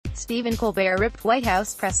Stephen Colbert ripped White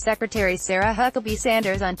House Press Secretary Sarah Huckabee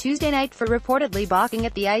Sanders on Tuesday night for reportedly balking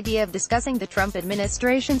at the idea of discussing the Trump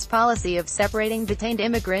administration's policy of separating detained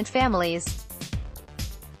immigrant families.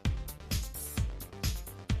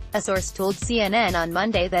 A source told CNN on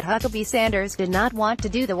Monday that Huckabee Sanders did not want to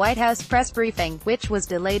do the White House press briefing, which was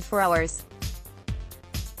delayed for hours.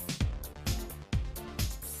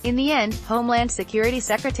 In the end, Homeland Security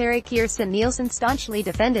Secretary Kirstjen Nielsen staunchly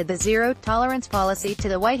defended the zero-tolerance policy to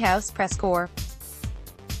the White House press corps.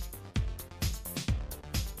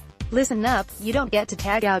 "Listen up, you don't get to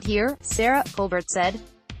tag out here, Sarah," Colbert said.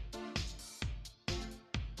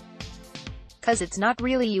 "'Cause it's not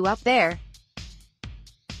really you up there.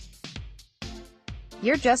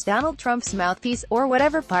 You're just Donald Trump's mouthpiece," or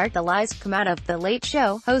whatever part the lies come out of. The Late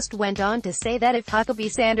Show host went on to say that if Huckabee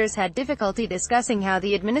Sanders had difficulty discussing how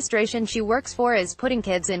the administration she works for is putting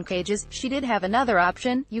kids in cages, she did have another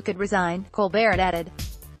option: "You could resign," Colbert added.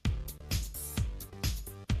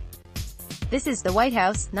 "This is the White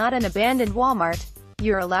House, not an abandoned Walmart.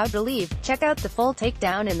 You're allowed to leave." Check out the full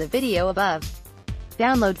takedown in the video above.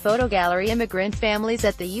 Download photo gallery. Immigrant families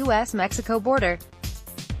at the U.S.-Mexico border.